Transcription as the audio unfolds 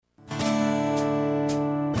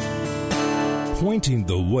pointing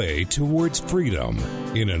the way towards freedom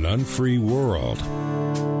in an unfree world.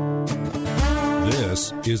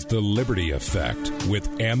 This is The Liberty Effect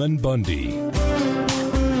with Ammon Bundy.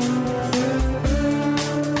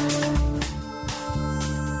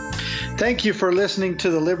 Thank you for listening to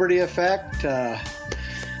The Liberty Effect.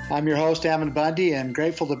 I'm your host, Ammon Bundy, and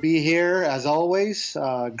grateful to be here as always.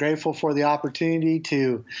 Grateful for the opportunity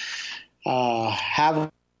to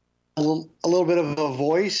have a little bit of a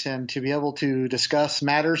voice and to be able to discuss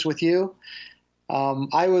matters with you.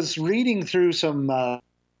 I was reading through some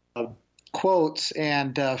quotes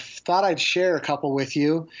and thought I'd share a couple with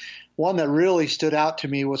you. One that really stood out to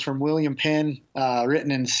me was from William Penn, written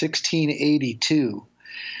in 1682.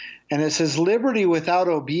 And it says, "Liberty without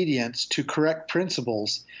obedience to correct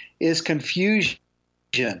principles is confusion,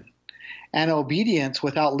 and obedience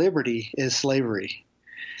without liberty is slavery."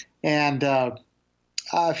 And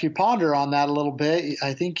if you ponder on that a little bit,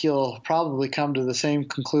 I think you'll probably come to the same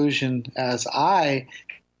conclusion as I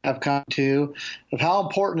have come to of how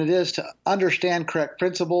important it is to understand correct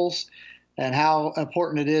principles and how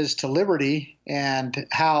important it is to liberty, and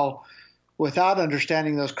how without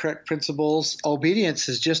understanding those correct principles, obedience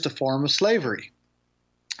is just a form of slavery.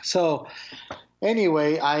 So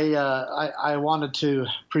anyway, I wanted to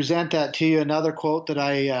present that to you. Another quote that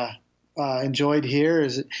I enjoyed here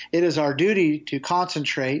is, "It is our duty to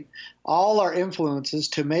concentrate all our influences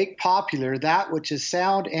to make popular that which is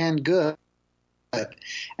sound and good,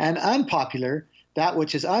 and unpopular that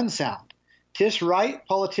which is unsound. 'Tis right,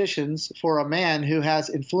 politicians, for a man who has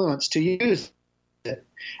influence to use it,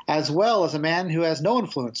 as well as a man who has no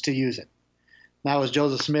influence to use it." That was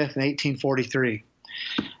Joseph Smith in 1843.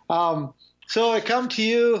 So I come to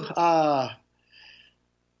you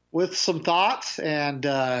with some thoughts, and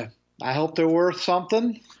I hope they're worth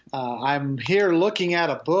something. I'm here looking at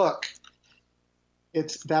a book.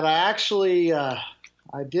 It's that I actually I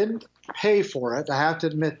didn't pay for it. I have to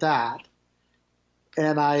admit that,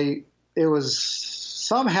 and it was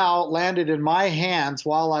somehow landed in my hands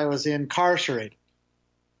while I was incarcerated.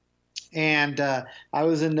 And I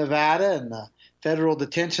was in Nevada in the federal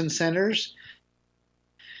detention centers.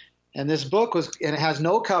 And this book and it has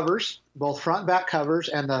no covers, both front and back covers,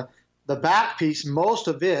 and the back piece, most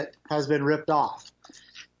of it has been ripped off.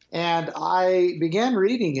 And I began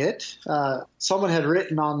reading it. Someone had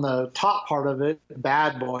written on the top part of it,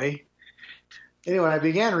 "Bad Boy." Anyway, I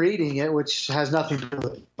began reading it, which has nothing to do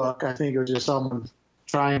with the book. I think it was just someone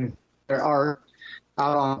trying their art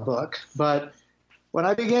out on a book. But when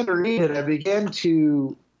I began to read it,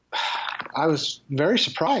 I was very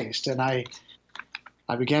surprised, and I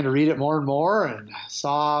began to read it more and more, and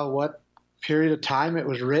saw what period of time it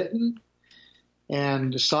was written,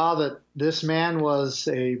 and saw that this man was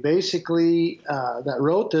that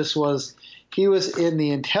wrote this he was in the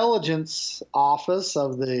intelligence office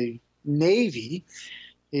of the Navy.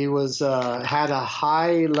 He had a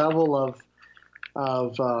high level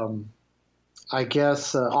of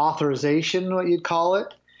authorization, what you'd call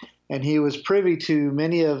it. And he was privy to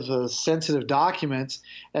many of the sensitive documents.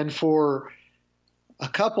 And for a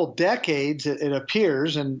couple decades, it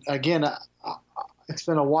appears, and again, it's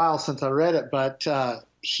been a while since I read it, but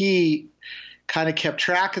he kind of kept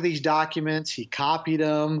track of these documents. He copied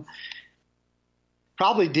them,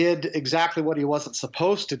 probably did exactly what he wasn't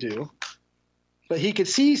supposed to do, but he could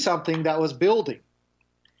see something that was building.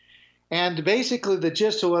 And basically the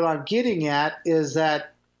gist of what I'm getting at is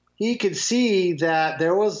that he could see that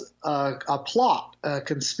there was a plot, a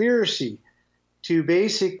conspiracy to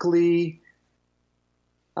basically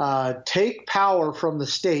take power from the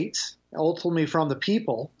states, ultimately from the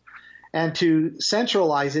people, and to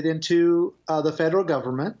centralize it into the federal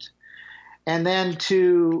government, and then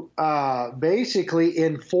to basically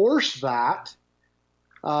enforce that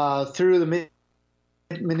through the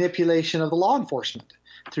manipulation of the law enforcement,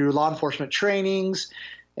 through law enforcement trainings,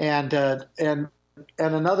 and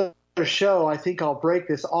another show, I think I'll break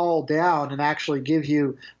this all down and actually give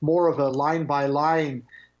you more of a line-by-line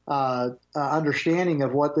understanding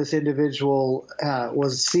of what this individual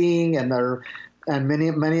was seeing, and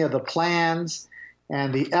many of the plans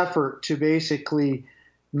and the effort to basically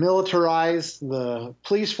militarize the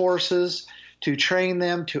police forces, to train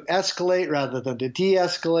them to escalate rather than to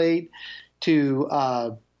de-escalate,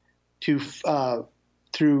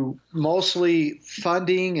 through mostly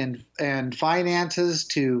funding and finances,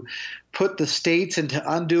 to put the states into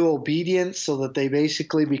undue obedience so that they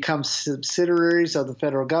basically become subsidiaries of the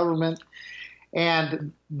federal government.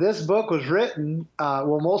 And this book was written,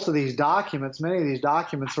 most of these documents, many of these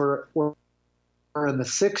documents were in the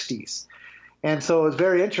 60s. And so it was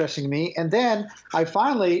very interesting to me. And then I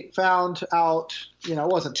finally found out, it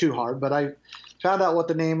wasn't too hard, but I found out what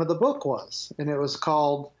the name of the book was, and it's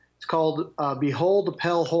called Behold the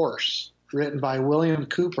Pale Horse, written by William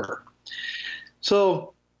Cooper.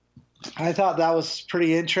 So I thought that was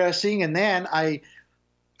pretty interesting. And then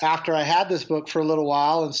after I had this book for a little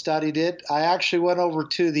while and studied it, I actually went over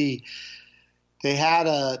to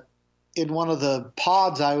in one of the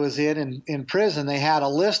pods I was in prison, they had a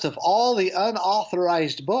list of all the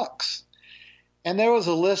unauthorized books. And there was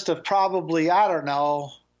a list of probably, I don't know,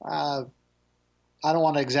 I don't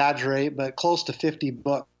want to exaggerate, but close to 50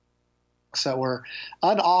 books that were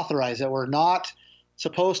unauthorized, that were not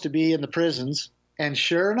supposed to be in the prisons. And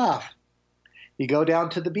sure enough, you go down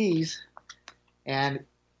to the B's, and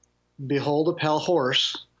Behold a Pale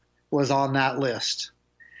Horse was on that list.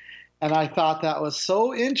 And I thought that was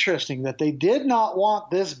so interesting that they did not want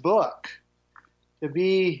this book to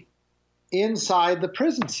be inside the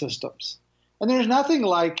prison systems. And there's nothing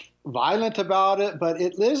like violent about it, but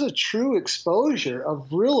it is a true exposure of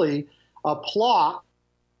really a plot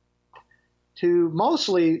to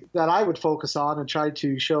mostly that I would focus on and try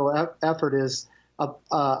to show effort is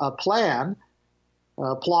a plan,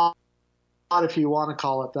 a plot, if you want to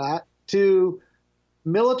call it that, to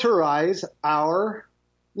militarize our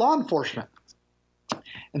law enforcement.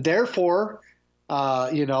 And therefore,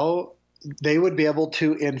 they would be able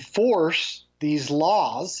to enforce these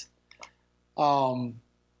laws that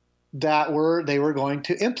they were going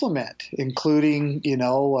to implement, including,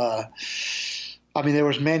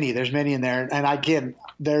 there's many in there. And again,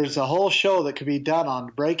 there's a whole show that could be done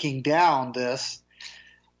on breaking down this.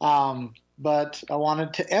 But I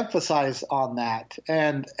wanted to emphasize on that,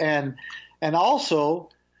 and also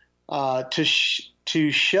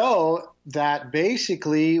to show that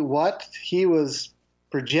basically what he was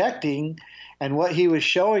projecting and what he was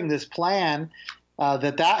showing this plan,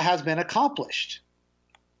 that has been accomplished,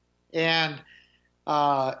 and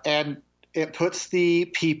it puts the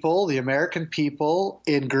American people,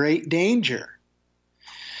 in great danger.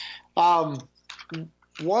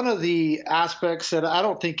 One of the aspects that I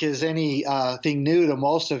don't think is anything new to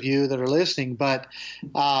most of you that are listening, but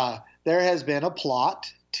there has been a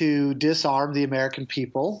plot to disarm the American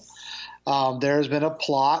people. There has been a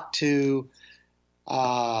plot to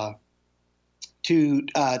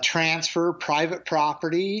transfer private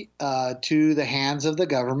property to the hands of the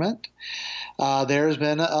government. There has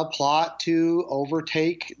been a plot to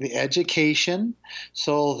overtake the education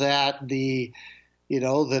so that the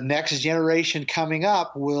next generation coming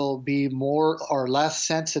up will be more or less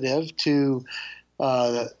sensitive to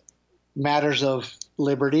matters of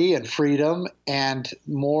liberty and freedom, and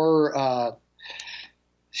more,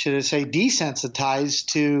 should I say, desensitized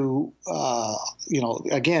to,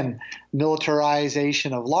 again,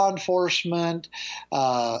 militarization of law enforcement,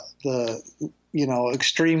 the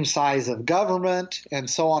extreme size of government, and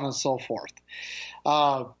so on and so forth.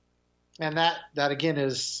 And that again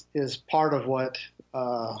is part of what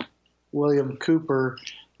William Cooper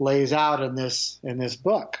lays out in this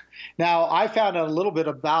book. Now, I found out a little bit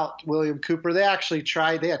about William Cooper. They actually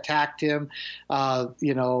they attacked him.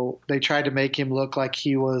 They tried to make him look like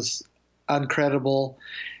he was uncredible.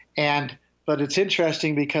 But it's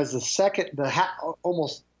interesting because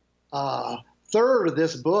almost third of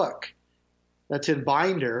this book that's in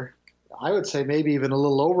binder, I would say maybe even a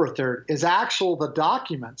little over a third, is the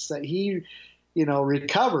documents that he,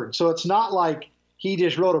 recovered. So it's not like he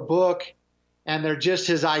just wrote a book and they're just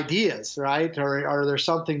his ideas, right? Or there's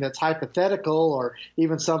something that's hypothetical, or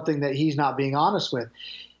even something that he's not being honest with.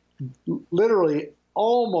 Literally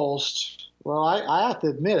almost, I have to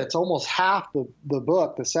admit, it's almost half the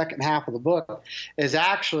book, the second half of the book, is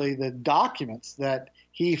actually the documents that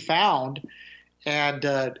he found,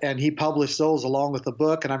 and he published those along with the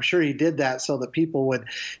book. And I'm sure he did that so that people would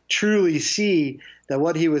truly see that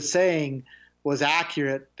what he was saying was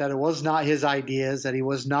accurate, that it was not his ideas, that he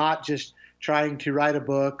was not just trying to write a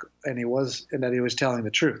book, and that he was telling the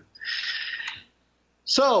truth.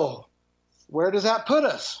 So where does that put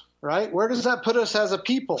us, right? Where does that put us as a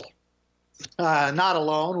people? Not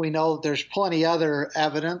alone. We know that there's plenty other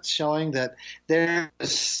evidence showing that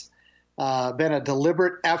there's been a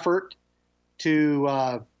deliberate effort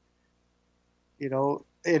to,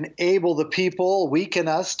 enable the people, weaken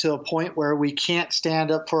us to a point where we can't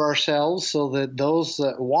stand up for ourselves, so that those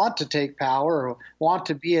that want to take power or want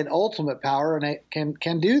to be in ultimate power and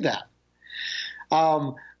can do that.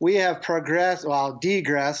 We have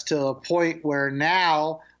degressed to a point where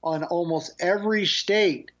now on almost every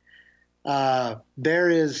state there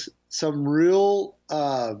is some real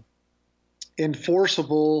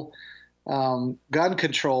enforceable gun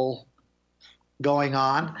control going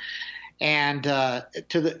on, and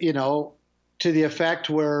to the effect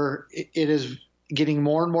where it is getting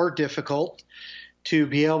more and more difficult to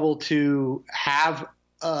be able to have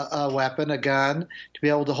a weapon, a gun, to be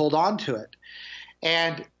able to hold on to it.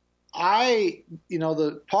 And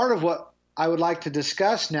the part of what I would like to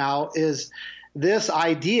discuss now is this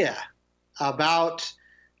idea about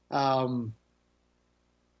owning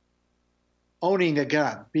a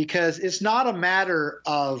gun, because it's not a matter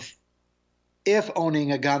of if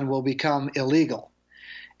owning a gun will become illegal.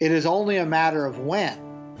 It is only a matter of when.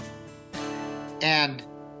 And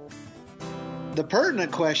the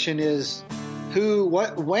pertinent question is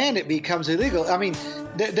when it becomes illegal. I mean,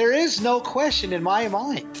 there is no question in my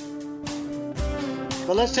mind.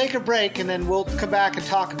 But let's take a break and then we'll come back and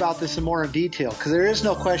talk about this in more detail, because there is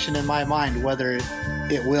no question in my mind whether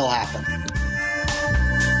it will happen.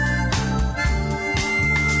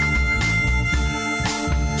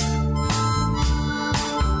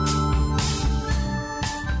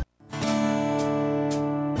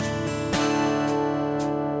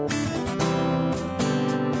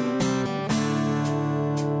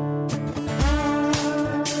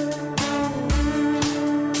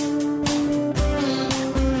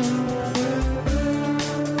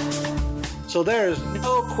 So there is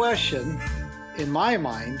no question in my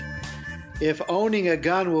mind if owning a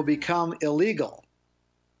gun will become illegal.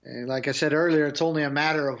 And like I said earlier, it's only a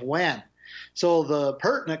matter of when. So the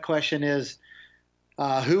pertinent question is,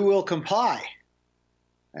 who will comply?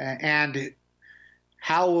 And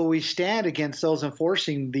how will we stand against those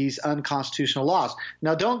enforcing these unconstitutional laws?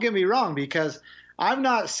 Now, don't get me wrong, because I'm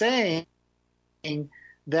not saying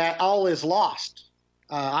that all is lost.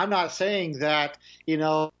 I'm not saying that,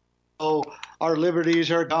 our liberties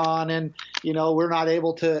are gone and, we're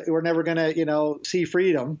never going to, see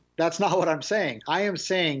freedom. That's not what I'm saying. I am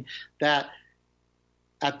saying that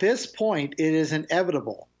at this point, it is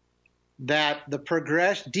inevitable that the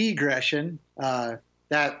degression,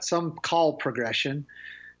 that some call progression,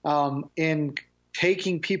 in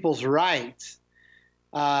taking people's rights,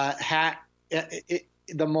 the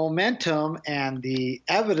momentum and the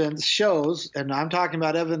evidence shows, and I'm talking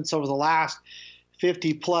about evidence over the last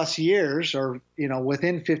 50 plus years, or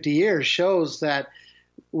within 50 years, shows that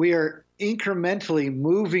we are incrementally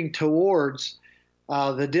moving towards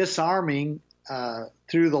the disarming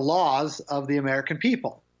through the laws of the American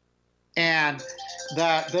people, and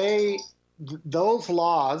that those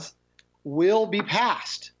laws will be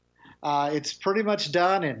passed. It's pretty much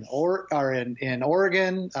done in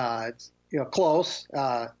Oregon. It's close.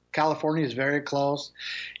 California is very close.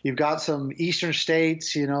 You've got some eastern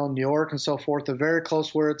states, New York and so forth, are very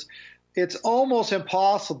close, where it's almost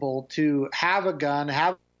impossible to have a gun,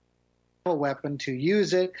 have a weapon, to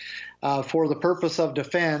use it for the purpose of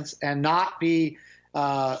defense and not be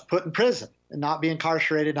put in prison and not be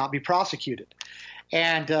incarcerated, not be prosecuted.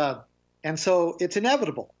 And so it's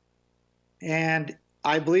inevitable. And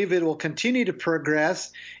I believe it will continue to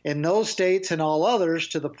progress in those states and all others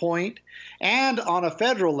to the point, and on a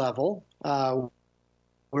federal level,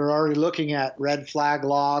 we're already looking at red flag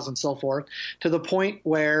laws and so forth, to the point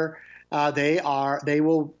where they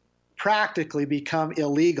will practically become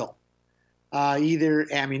illegal. Either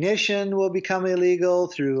ammunition will become illegal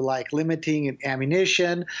through limiting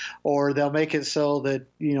ammunition, or they'll make it so that,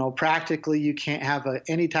 practically you can't have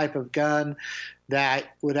any type of gun that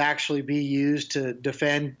would actually be used to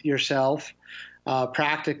defend yourself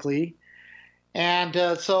practically. And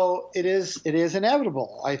so it is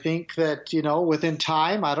inevitable. I think that, within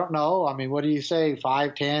time, I don't know. I mean, what do you say,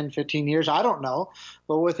 5, 10, 15 years? I don't know.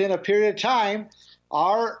 But within a period of time,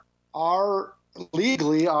 our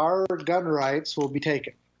gun rights will be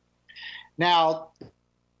taken. Now,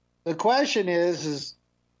 the question is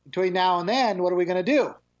between now and then, what are we going to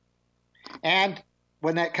do? And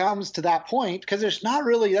when that comes to that point, because there's not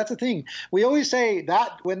really, that's the thing. We always say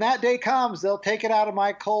that when that day comes, they'll take it out of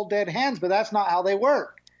my cold, dead hands, but that's not how they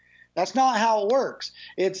work. That's not how it works.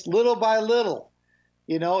 It's little by little,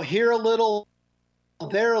 here a little,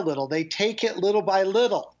 there a little. They take it little by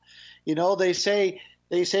little. They say,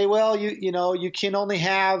 well, you can only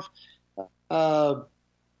have a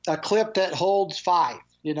clip that holds 5,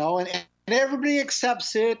 and everybody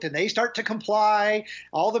accepts it, and they start to comply.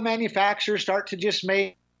 All the manufacturers start to just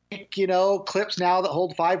make, clips now that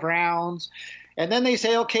hold 5 rounds. And then they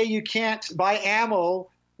say, okay, you can't buy ammo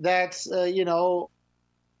that's,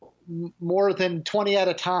 more than 20 at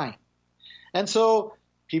a time. And so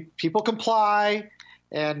people comply,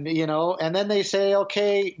 and, and then they say,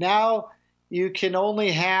 okay, now you can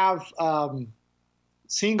only have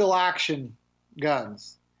single action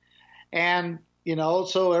guns. And,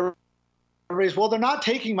 so everybody's, well, they're not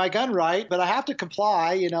taking my gun right, but I have to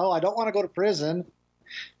comply. I don't want to go to prison.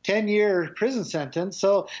 10-year prison sentence.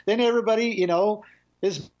 So then everybody,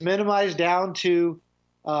 is minimized down to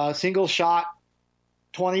single shot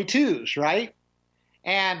 22s, right?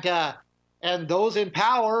 And those in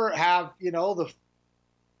power have, the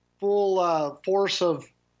full force of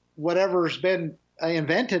whatever's been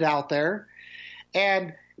invented out there.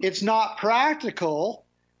 And it's not practical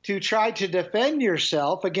to try to defend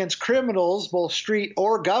yourself against criminals, both street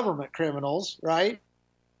or government criminals, right?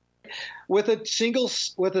 With a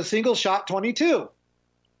single shot 22.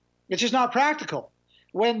 It's just not practical.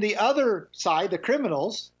 When the other side, the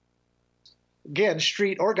criminals, again,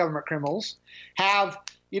 street or government criminals, have,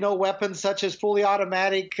 weapons such as fully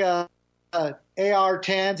automatic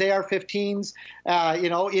AR-10s, AR-15s,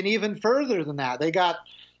 and even further than that. They got,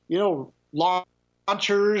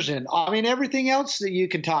 launchers and, everything else that you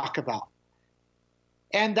can talk about.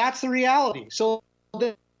 And that's the reality. So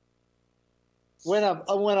when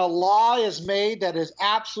a law is made that is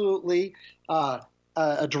absolutely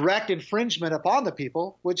a direct infringement upon the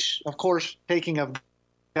people, which, of course, taking of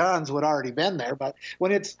guns would already been there, but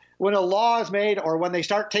when a law is made, or when they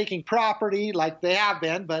start taking property like they have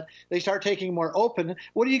been, but they start taking more open,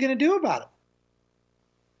 what are you going to do about it?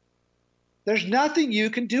 There's nothing you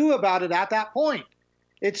can do about it at that point.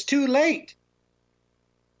 It's too late.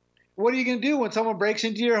 What are you going to do when someone breaks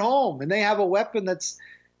into your home and they have a weapon that's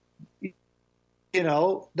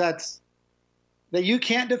that you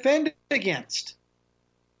can't defend against?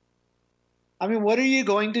 What are you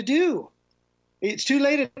going to do? It's too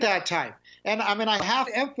late at that time. And I have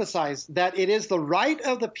to emphasize that it is the right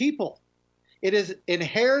of the people. It is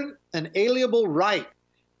inherent, inalienable right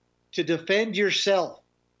to defend yourself.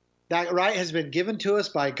 That right has been given to us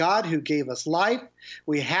by God, who gave us life.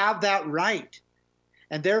 We have that right.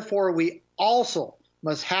 And therefore, we also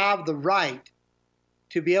must have the right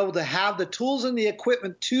to be able to have the tools and the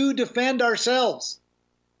equipment to defend ourselves.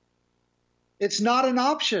 It's not an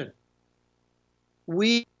option.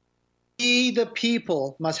 We, the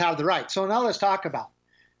people, must have the right. So now let's talk about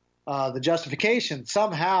the justification.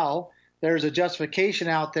 Somehow there's a justification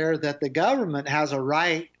out there that the government has a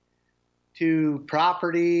right to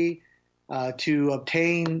property, to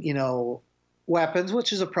obtain, weapons,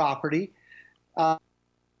 which is a property. But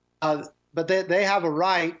they have a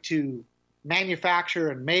right to manufacture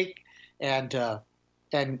and make and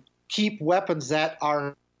keep weapons that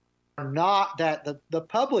are not, that the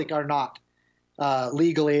public are not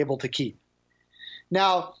legally able to keep.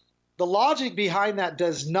 Now, the logic behind that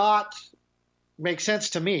does not make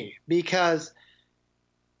sense to me, because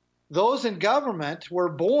those in government were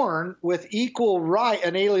born with equal right,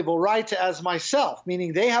 inalienable rights as myself,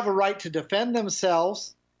 meaning they have a right to defend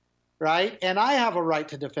themselves, right? And I have a right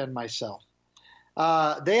to defend myself.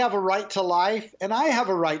 They have a right to life, and I have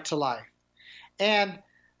a right to life. And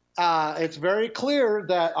it's very clear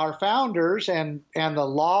that our founders and the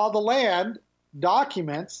law of the land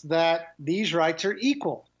documents that these rights are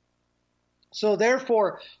equal. So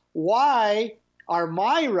therefore, why are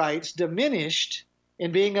my rights diminished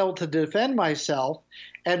in being able to defend myself,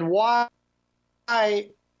 and why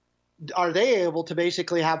are they able to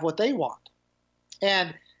basically have what they want?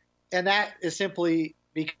 And that is simply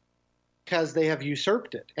because they have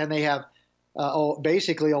usurped it, and they have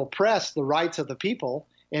basically oppressed the rights of the people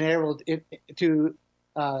and able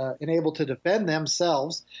to defend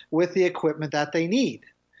themselves with the equipment that they need.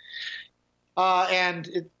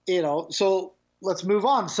 So let's move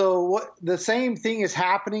on. So the same thing is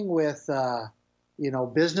happening with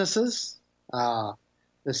businesses. The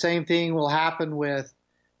same thing will happen with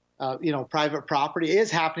private property. It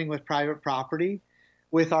is happening with private property,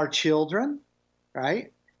 with our children,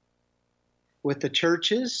 right? With the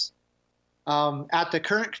churches. At the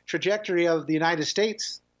current trajectory of the United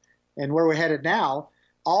States and where we're headed now,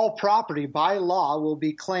 all property by law will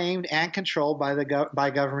be claimed and controlled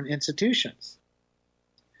by government institutions.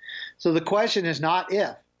 So the question is not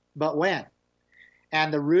if, but when.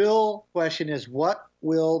 And the real question is, what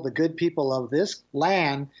will the good people of this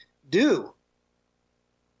land do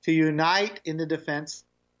to unite in the defense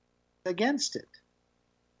against it?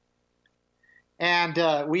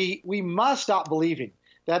 And we must stop believing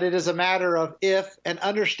that it is a matter of if, and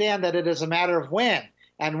understand that it is a matter of when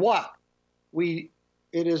and what.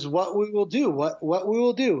 It is what we will do, what we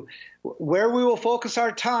will do, where we will focus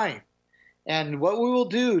our time, and what we will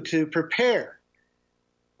do to prepare.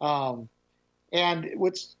 And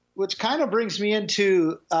which kind of brings me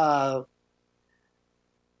into the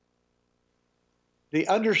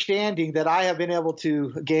understanding that I have been able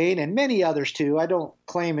to gain, and many others too. I don't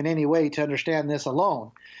claim in any way to understand this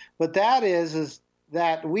alone, but that is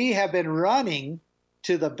that we have been running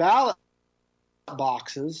to the ballot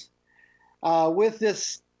boxes with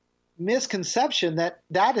this misconception that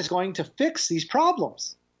that is going to fix these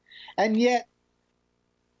problems. And yet,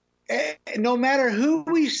 no matter who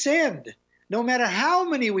we send, no matter how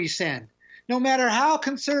many we send, no matter how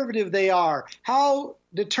conservative they are, how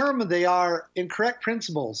determined they are in correct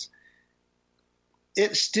principles,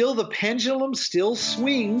 the pendulum still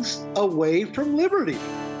swings away from liberty.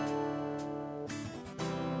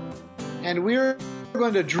 And we're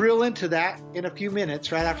going to drill into that in a few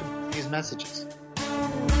minutes right after these messages.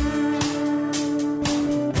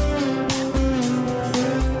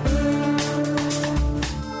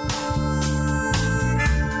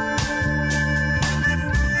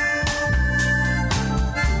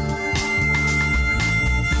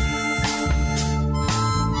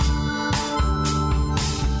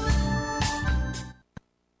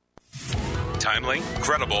 Timely,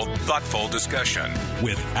 credible, thoughtful discussion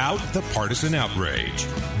without the partisan outrage.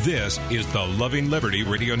 This is the Loving Liberty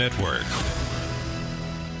Radio Network.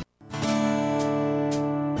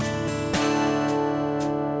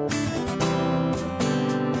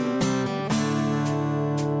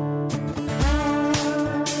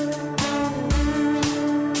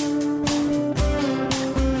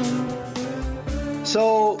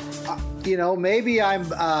 So, maybe I'm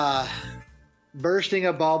bursting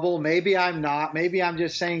a bubble. Maybe I'm not. Maybe I'm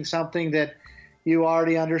just saying something that you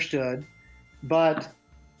already understood. But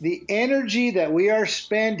the energy that we are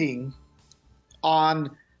spending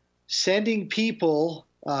on sending people,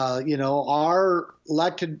 our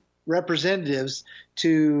elected representatives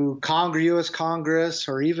to U.S. Congress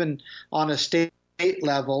or even on a state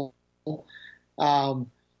level,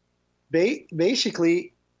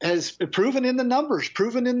 basically has proven in the numbers,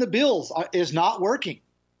 proven in the bills, is not working.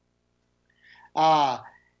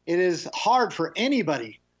 It is hard for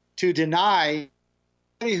anybody to deny,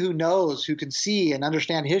 anybody who knows, who can see and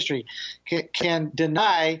understand history, can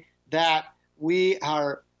deny that we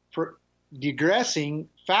are digressing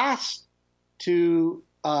fast to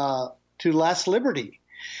less liberty.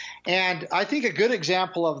 And I think a good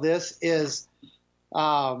example of this is,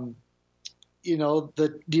 do you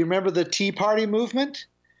remember the Tea Party movement?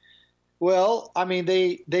 Well, I mean,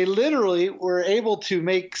 they literally were able to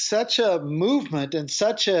make such a movement and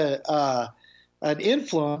such an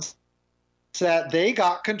influence that they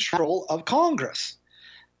got control of Congress.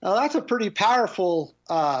 Now, that's a pretty powerful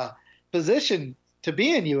position to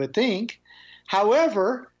be in, you would think.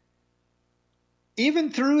 However,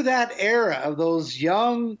 even through that era of those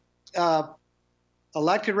young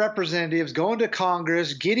elected representatives going to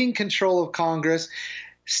Congress, getting control of Congress,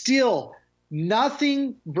 still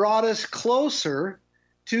nothing brought us closer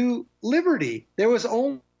to liberty. There was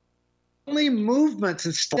only movements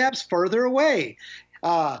and steps further away.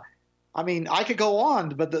 I could go on,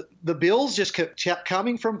 but the bills just kept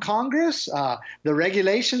coming from Congress. The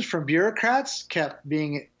regulations from bureaucrats kept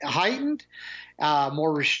being heightened.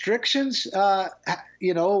 More restrictions,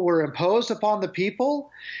 were imposed upon the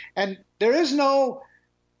people. And there is no,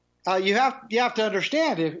 you have to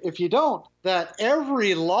understand, if you don't, that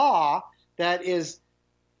every law that is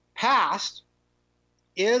passed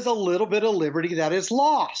is a little bit of liberty that is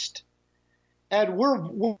lost. And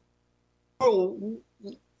we're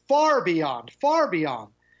far beyond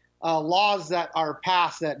laws that are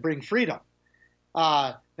passed that bring freedom.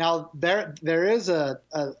 Now there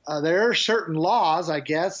are certain laws, I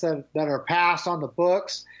guess, that are passed on the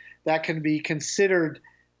books that can be considered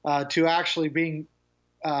to actually bring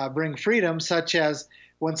freedom, such as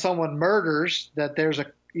when someone murders, that there's a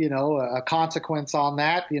consequence on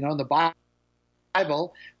that. In the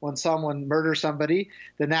Bible, when someone murders somebody,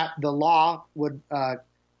 then the law would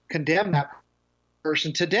condemn that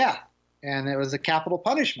person to death, and it was a capital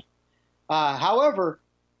punishment. However,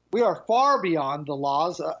 we are far beyond the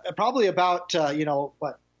laws. Probably about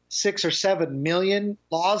 6 or 7 million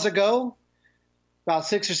laws ago, that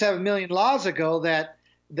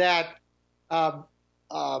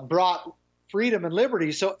brought freedom and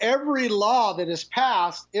liberty. So every law that is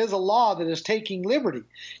passed is a law that is taking liberty.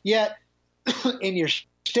 Yet in your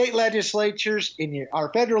state legislatures,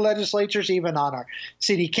 our federal legislatures, even on our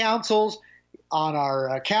city councils, on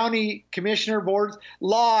our county commissioner boards,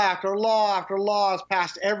 law after law after law is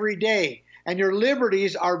passed every day. And your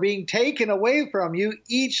liberties are being taken away from you,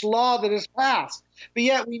 each law that is passed. But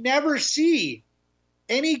yet we never see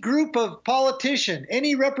any group of politician,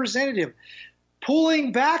 any representative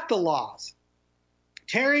pulling back the laws,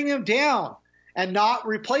 tearing them down, and not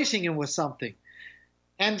replacing them with something.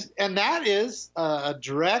 And that is a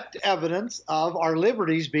direct evidence of our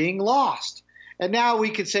liberties being lost. And now we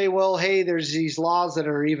could say, well, hey, there's these laws that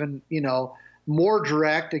are even, more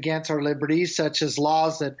direct against our liberties, such as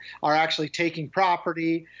laws that are actually taking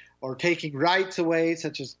property or taking rights away,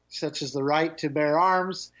 such as the right to bear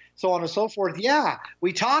arms, so on and so forth. Yeah,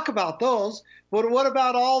 we talk about those, but what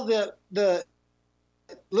about all the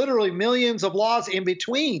literally millions of laws in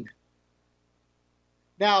between?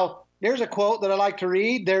 Now, there's a quote that I like to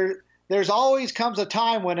read. There's always comes a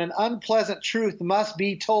time when an unpleasant truth must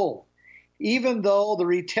be told, even though the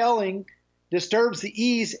retelling disturbs the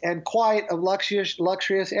ease and quiet of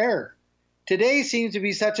luxurious error. Today seems to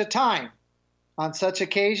be such a time. On such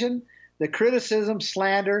occasion, the criticism,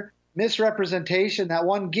 slander, misrepresentation that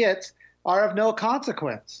one gets are of no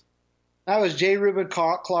consequence. That was J. Reuben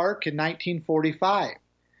Clark in 1945.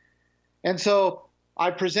 And so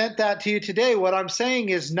I present that to you today. What I'm saying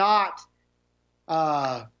is not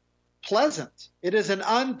pleasant. It is an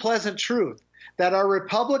unpleasant truth that our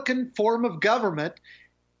Republican form of government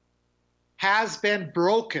has been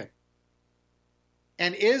broken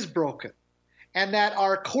and is broken, and that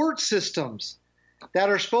our court systems that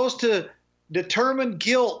are supposed to determine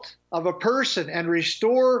guilt of a person and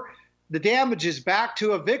restore the damages back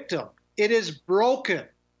to a victim, it is broken.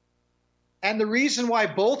 And the reason why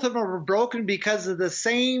both of them are broken because of the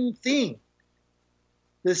same thing,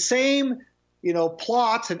 the same,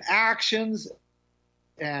 plots and actions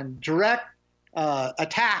and direct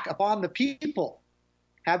attack upon the people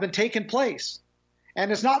have been taking place.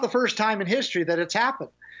 And it's not the first time in history that it's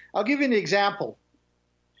happened. I'll give you an example.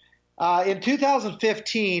 In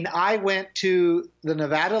 2015, I went to the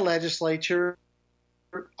Nevada legislature.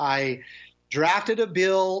 I drafted a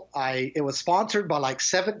bill. It was sponsored by like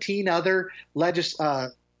 17 other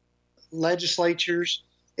legislatures.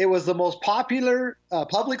 It was the most popular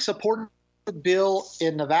public supported bill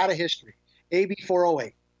in Nevada history, AB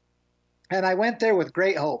 408. And I went there with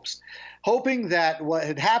great hopes, hoping that what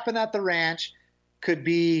had happened at the ranch could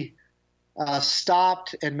be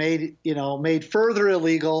stopped and made further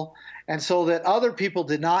illegal, and so that other people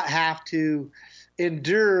did not have to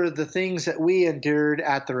endure the things that we endured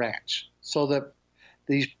at the ranch, so that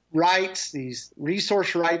these rights, these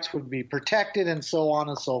resource rights, would be protected, and so on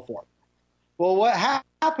and so forth. Well, what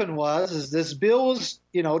happened was this bill was,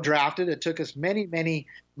 drafted. It took us many, many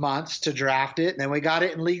months to draft it, and then we got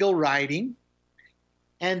it in legal writing.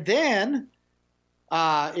 And then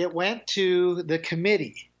it went to the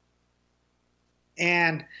committee.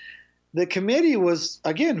 And the committee was,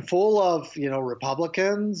 again, full of,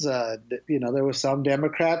 Republicans. There was some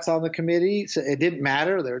Democrats on the committee. So it didn't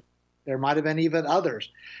matter. There might have been even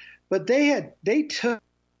others. But they took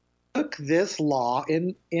this law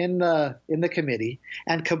in the committee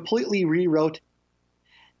and completely rewrote it.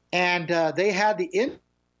 And they had the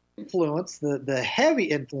influence, the heavy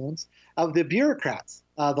influence of the bureaucrats,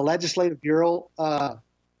 the Legislative Bureau,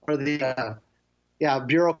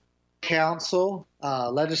 Bureau Council,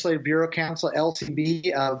 Legislative Bureau Council,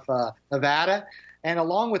 LCB of Nevada. And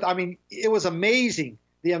along with, it was amazing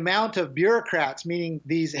the amount of bureaucrats, meaning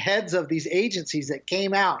these heads of these agencies that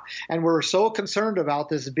came out and were so concerned about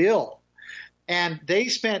this bill. And they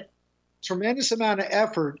spent tremendous amount of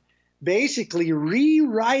effort basically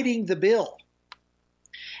rewriting the bill.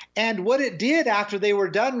 And what it did after they were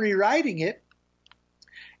done rewriting it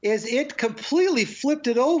is it completely flipped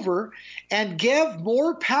it over and gave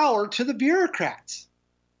more power to the bureaucrats,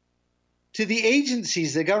 to the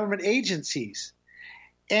agencies, the government agencies.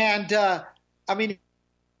 And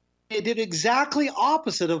it did exactly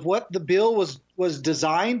opposite of what the bill was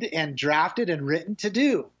designed and drafted and written to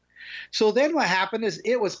do. So then what happened is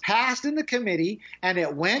it was passed in the committee and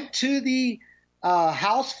it went to the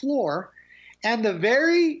House floor, and the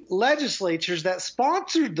very legislatures that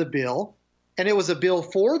sponsored the bill, and it was a bill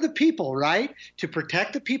for the people, right, to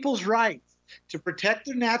protect the people's rights, to protect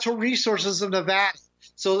the natural resources of Nevada,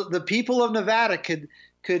 so that the people of Nevada could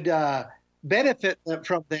benefit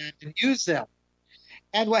from that and use them.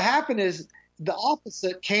 And what happened is the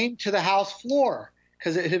opposite came to the House floor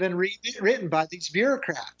because it had been rewritten by these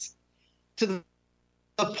bureaucrats, to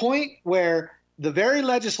the point where the very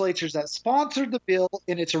legislatures that sponsored the bill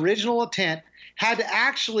in its original intent had to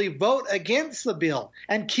actually vote against the bill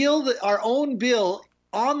and kill our own bill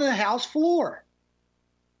on the House floor.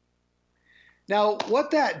 Now,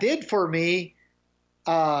 what that did for me,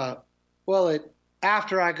 after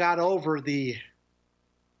I got over the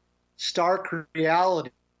stark reality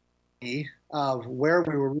of where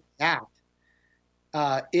we were at,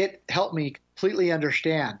 it helped me completely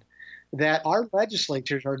understand that our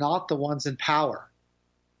legislatures are not the ones in power.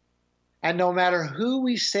 And no matter who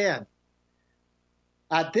we send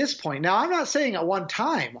at this point, now I'm not saying at one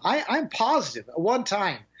time, I'm positive at one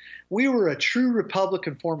time we were a true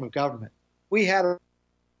Republican form of government. We had a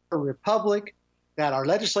republic, that our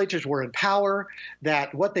legislatures were in power,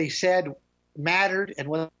 that what they said mattered, and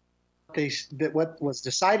what what was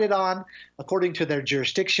decided on according to their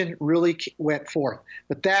jurisdiction really went forth.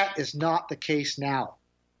 But that is not the case now.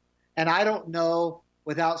 And I don't know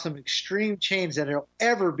without some extreme change that it'll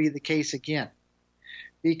ever be the case again.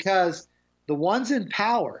 Because the ones in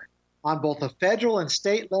power on both a federal and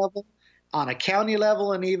state level, on a county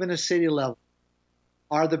level, and even a city level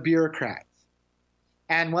are the bureaucrats.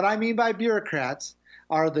 And what I mean by bureaucrats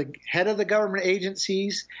are the head of the government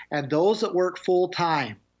agencies and those that work full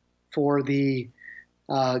time for the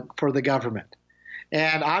government.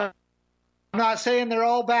 And I'm not saying they're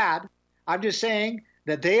all bad. I'm just saying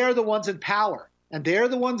that they are the ones in power, and they're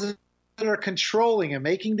the ones that are controlling and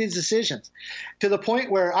making these decisions, to the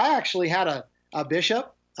point where I actually had a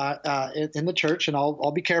bishop in the church, and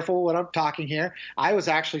I'll be careful what I'm talking here. I was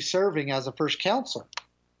actually serving as a first counselor,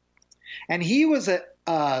 and he was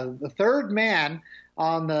the third man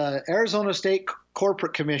on the Arizona State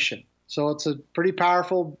Corporate Commission. So it's a pretty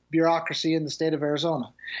powerful bureaucracy in the state of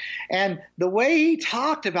Arizona. And the way he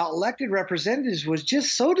talked about elected representatives was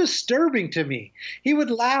just so disturbing to me. He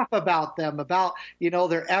would laugh about them, about,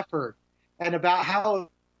 their effort, and about how it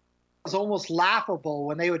was almost laughable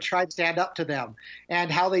when they would try to stand up to them,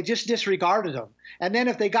 and how they just disregarded them. And then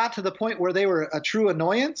if they got to the point where they were a true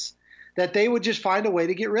annoyance, that they would just find a way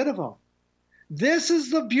to get rid of them. This is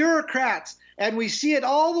the bureaucrats, and we see it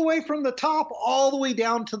all the way from the top all the way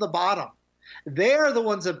down to the bottom. They're the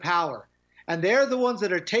ones in power, and they're the ones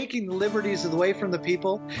that are taking the liberties away from the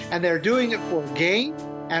people, and they're doing it for gain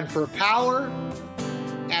and for power,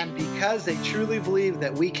 and because they truly believe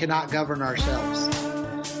that we cannot govern ourselves.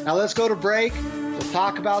 Now let's go to break. We'll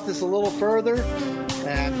talk about this a little further,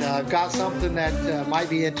 and I've got something that might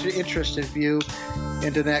be interesting to you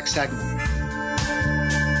into the next segment.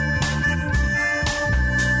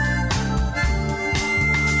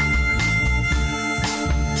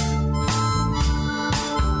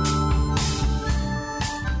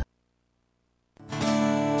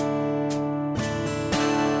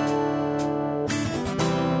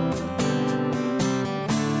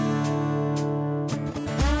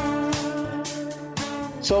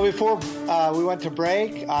 So before we went to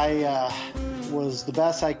break, I was the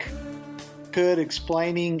best I could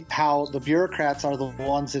explaining how the bureaucrats are the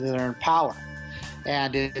ones that are in power.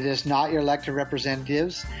 And it is not your elected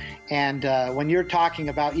representatives. And when you're talking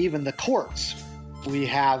about even the courts, we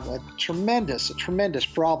have a tremendous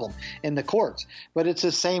problem in the courts. But it's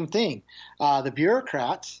the same thing. The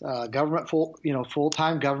bureaucrats,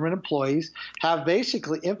 full-time government employees, have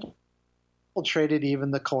basically infiltrated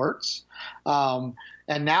even the courts.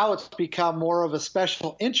 And now it's become more of a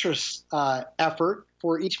special interest effort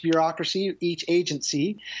for each bureaucracy, each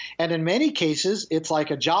agency. And in many cases, it's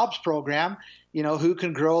like a jobs program, who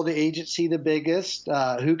can grow the agency the biggest,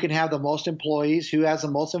 who can have the most employees, who has the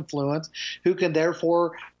most influence, who can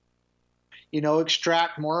therefore,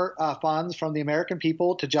 extract more funds from the American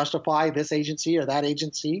people to justify this agency or that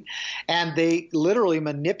agency. And they literally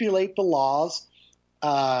manipulate the laws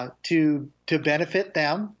to benefit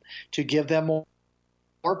them, to give them more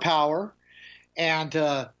power, and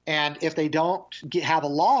if they don't have a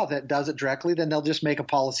law that does it directly, then they'll just make a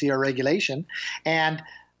policy or regulation. And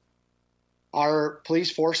our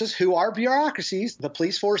police forces, who are bureaucracies, the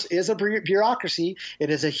police force is a bureaucracy.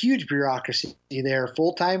 It is a huge bureaucracy. They are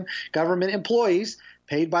full-time government employees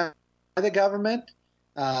paid by the government,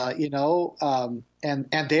 and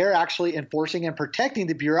they're actually enforcing and protecting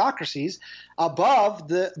the bureaucracies above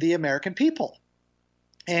the American people.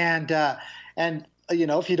 And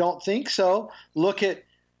if you don't think so, look at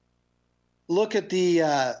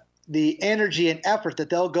the energy and effort that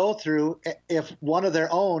they'll go through if one of their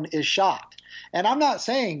own is shot. And I'm not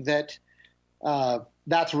saying that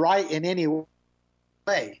that's right in any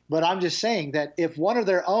way, but I'm just saying that if one of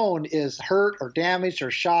their own is hurt or damaged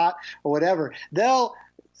or shot or whatever, they'll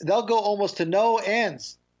go almost to no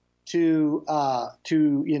ends to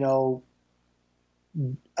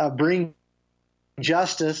bring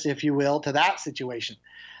justice, if you will, to that situation.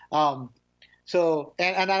 So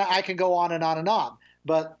I can go on and on and on,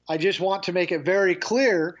 but I just want to make it very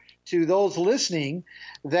clear to those listening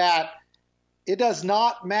that it does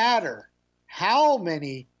not matter how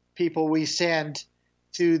many people we send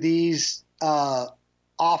to these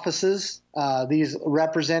offices, these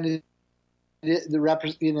representative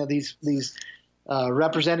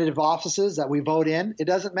offices that we vote in. It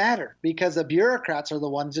doesn't matter because the bureaucrats are the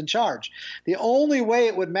ones in charge. The only way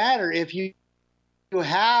it would matter if you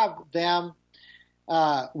have them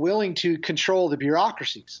willing to control the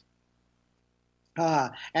bureaucracies.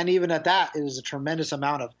 And even at that, it is a tremendous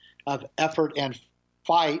amount of effort and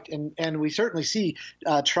fight, and we certainly see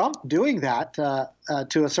Trump doing that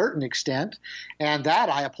to a certain extent, and that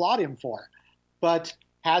I applaud him for. But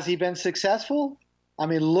has he been successful? I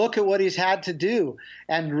mean, look at what he's had to do.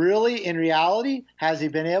 And really, in reality, has he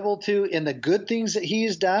been able to, in the good things that he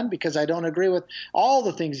has done, because I don't agree with all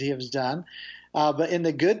the things he has done, but in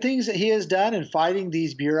the good things that he has done in fighting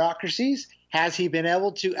these bureaucracies, has he been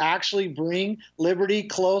able to actually bring liberty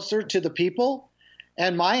closer to the people?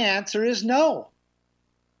 And my answer is no.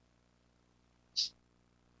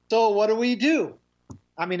 So what do?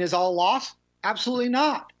 I mean, is all lost? Absolutely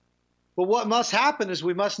not. But what must happen is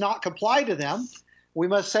we must not comply to them. We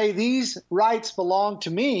must say these rights belong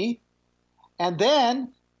to me. And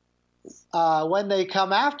then when they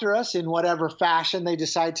come after us in whatever fashion they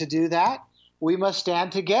decide to do that, we must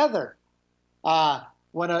stand together.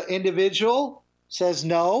 When an individual says,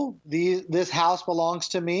 no, this house belongs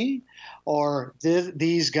to me, or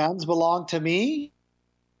these guns belong to me,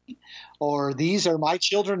 or these are my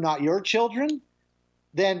children, not your children,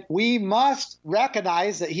 then we must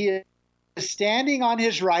recognize that he is standing on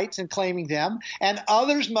his rights and claiming them, and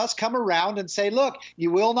others must come around and say, look,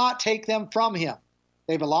 you will not take them from him.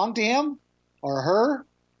 They belong to him or her,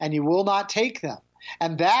 and you will not take them.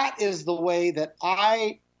 And that is the way that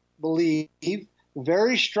I believe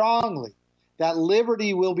very strongly that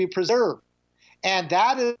liberty will be preserved. And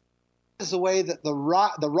that is the way that the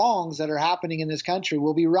wrongs that are happening in this country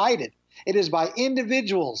will be righted. It is by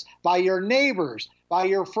individuals, by your neighbors, by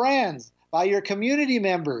your friends, by your community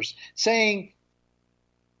members saying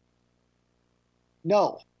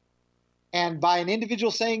no. And by an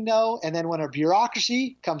individual saying no, and then when a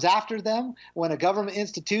bureaucracy comes after them, when a government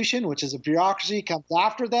institution, which is a bureaucracy, comes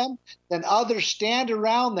after them, then others stand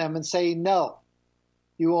around them and say no.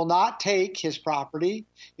 You will not take his property.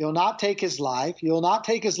 You will not take his life. You will not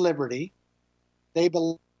take his liberty. They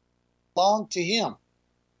belong to him.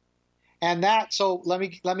 And so let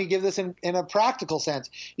me give this in a practical sense.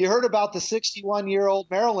 You heard about the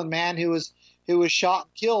 61-year-old Maryland man who was shot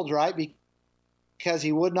and killed, right? Because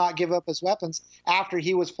he would not give up his weapons after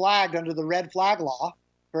he was flagged under the red flag law,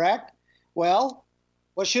 correct? Well,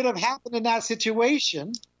 what should have happened in that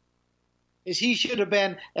situation is he should have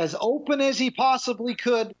been as open as he possibly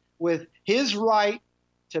could with his right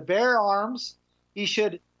to bear arms. He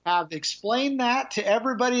should have explained that to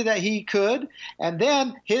everybody that he could, and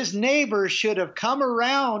then his neighbors should have come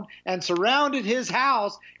around and surrounded his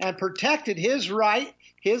house and protected his right,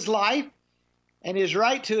 his life, and his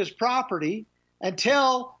right to his property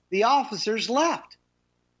until the officers left.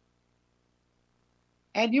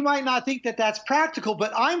 And you might not think that that's practical,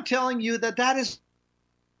 but I'm telling you that is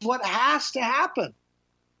what has to happen.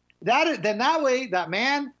 Then that way, that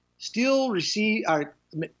man still retains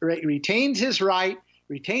his right,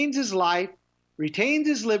 retains his life, retains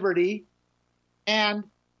his liberty, and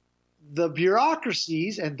the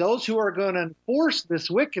bureaucracies and those who are going to enforce this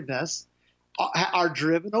wickedness are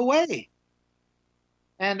driven away.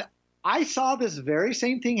 And I saw this very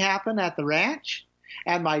same thing happen at the ranch,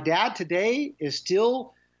 and my dad today is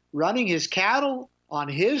still running his cattle on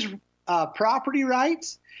his property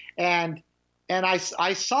rights, and I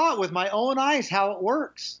saw it with my own eyes how it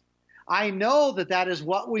works. I know that is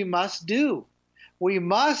what we must do. We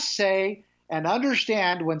must say and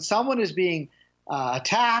understand when someone is being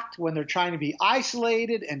attacked, when they're trying to be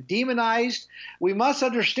isolated and demonized, we must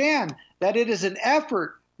understand that it is an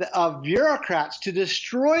effort of bureaucrats to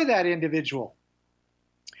destroy that individual.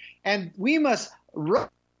 And we must rush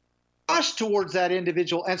towards that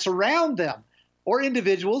individual and surround them, or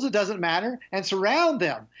individuals, it doesn't matter, and surround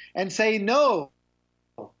them and say, no,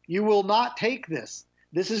 you will not take this.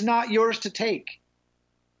 This is not yours to take.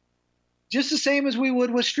 Just the same as we would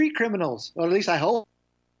with street criminals, or at least I hope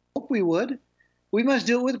we would. We must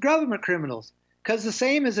do it with government criminals, because the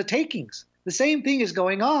same as the takings. The same thing is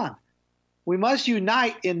going on. We must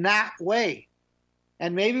unite in that way.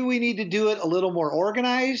 And maybe we need to do it a little more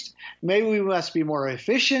organized. Maybe we must be more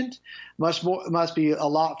efficient, must be a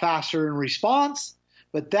lot faster in response.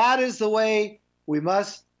 But that is the way we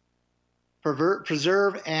must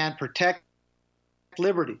preserve and protect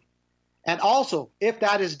liberty. And also, if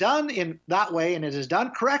that is done in that way and it is done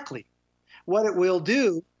correctly, what it will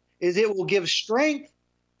do is it will give strength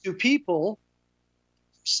to people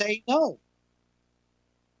to say no.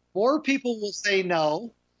 More people will say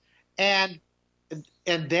no, and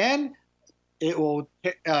then it will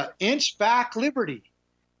inch back liberty.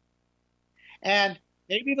 And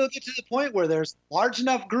maybe they'll get to the point where there's a large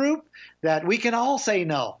enough group that we can all say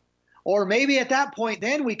no. Or maybe at that point,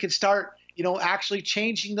 then we could start, actually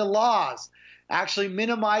changing the laws, actually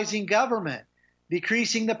minimizing government,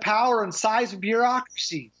 decreasing the power and size of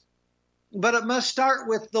bureaucracies. but it must start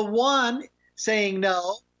with the one saying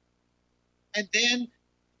no, and then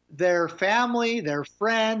their family, their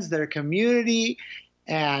friends, their community,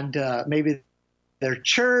 and maybe their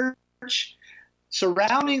church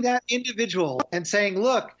surrounding that individual and saying,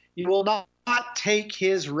 look, you will not take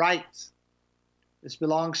his rights. This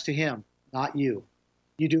belongs to him, not you.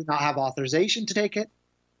 You do not have authorization to take it.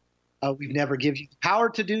 We've never given you the power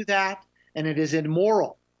to do that, and it is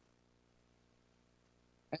immoral.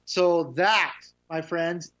 And so that, my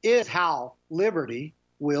friends, is how liberty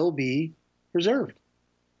will be preserved.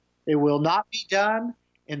 It will not be done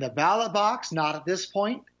in the ballot box, not at this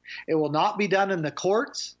point. It will not be done in the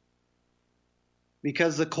courts,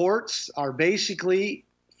 because the courts are basically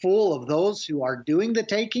full of those who are doing the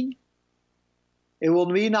taking. It will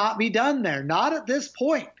not be done there, not at this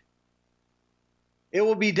point. It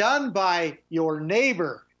will be done by your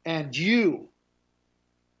neighbor and you.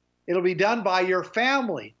 It'll be done by your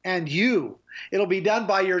family and you. It'll be done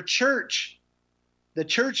by your church, the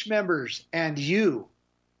church members and you.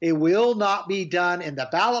 It will not be done in the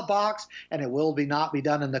ballot box, and it will not be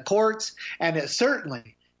done in the courts, and it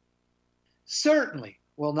certainly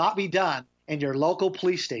will not be done in your local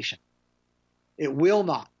police station. It will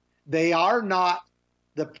not. They are not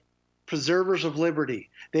the preservers of liberty.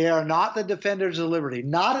 They are not the defenders of liberty.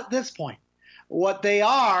 Not at this point. What they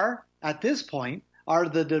are at this point are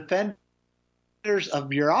the defenders of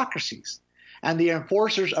bureaucracies and the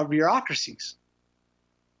enforcers of bureaucracies.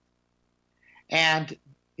 And,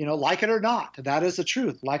 like it or not, that is the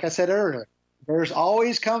truth. Like I said earlier, there's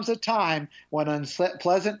always comes a time when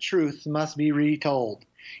unpleasant truth must be retold,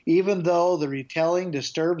 even though the retelling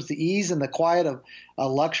disturbs the ease and the quiet of a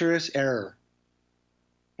luxurious error.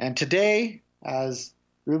 And today, as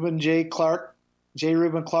J.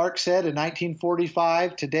 Reuben Clark said in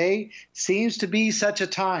 1945, today seems to be such a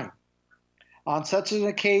time. On such an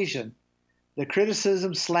occasion, the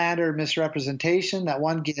criticism, slander, misrepresentation that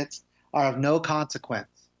one gets are of no consequence.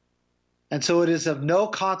 And so it is of no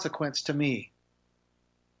consequence to me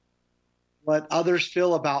what others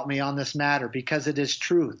feel about me on this matter, because it is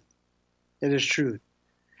truth. It is truth.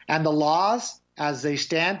 And the laws, as they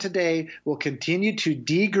stand today, will continue to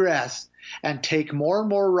degress and take more and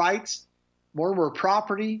more rights, more and more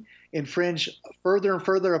property, infringe further and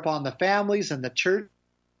further upon the families and the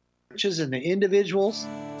churches and the individuals.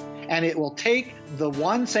 And it will take the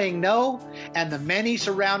one saying no and the many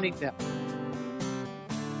surrounding them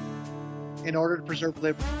in order to preserve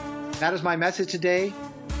liberty. That is my message today,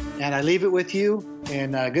 and I leave it with you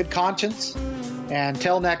in good conscience. And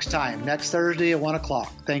until next time, next Thursday at 1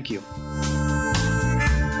 o'clock. Thank you.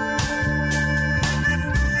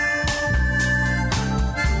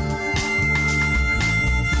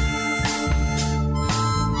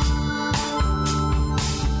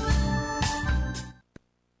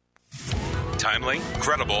 Timely,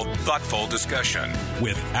 credible, thoughtful discussion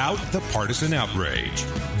without the partisan outrage.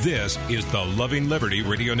 This is the Loving Liberty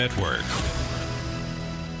Radio Network.